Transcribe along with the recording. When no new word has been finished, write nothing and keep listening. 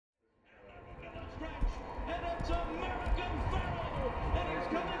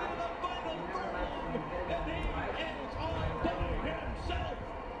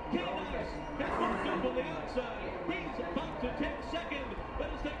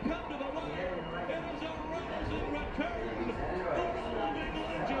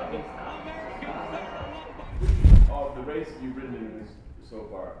race you've ridden in this so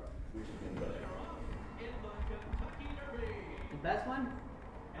far, which has been better? The best one?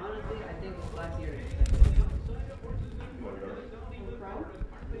 Honestly, I think it's last year.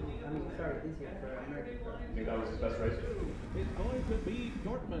 I mean, sorry, this year for American Pharoah. You think that was his best race? It's going to be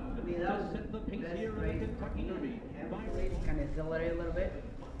Dortmund I mean, that was to set the pace best here in race. the Kentucky Derby. Kind of accelerate a little bit,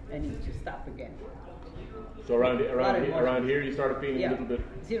 and you just stop again. So around here, you started feeling a little bit.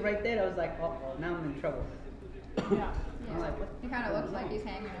 See, right there, I was like, oh, now I'm in trouble. Yeah. I'm like, what? He kind of looks like he's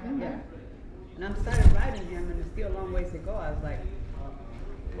hanging a bit there. And I'm started riding him, and there's still a long ways to go. I was like,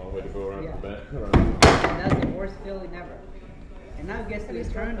 Long way to go around the bend. and that's the worst feeling ever. And now it gets to But his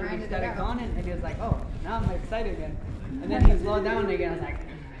he turn, still and he grinded it started out. going, and he was like, oh, now I'm excited again. And then he slowed down again. I was like,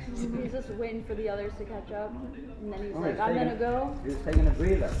 He's just waiting for the others to catch up, and then he's Oh, like, he's I'm taking- gonna go. He was taking a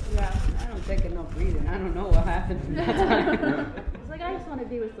breather. Yeah. I don't take enough breathing. I don't know what happened from that time. He's like, I just want to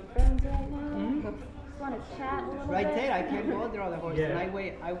be with some friends right now. Just want to chat a little Right bit. there, I can't go with the other horse, Yeah. and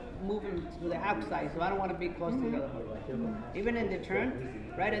I move him to the outside, so I don't want to be close to the other horse. Even in the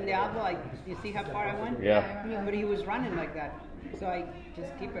turn, right in the elbow, you see how far I went? Yeah. But he was running like that, so I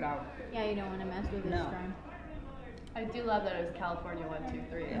just keep it out. Yeah, you don't want to mess with his No. turn. I do love that it was California 1, 2,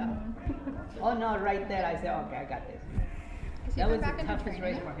 3. Yeah. Oh no, right there, I said, okay, I got this. Is he That was back the into toughest training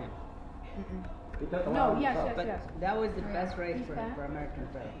race yet? for him. He took a No, while yes, himself. But yes. that was the Yeah. best race He's back. for American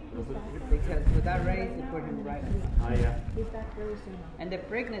Pharoah. He's back. Because with that race, it put him right in. Oh, yeah. He's back really soon. And the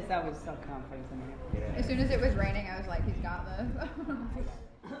Preakness, I was so confident in him. Yeah. As soon as it was raining, I was like, he's got this.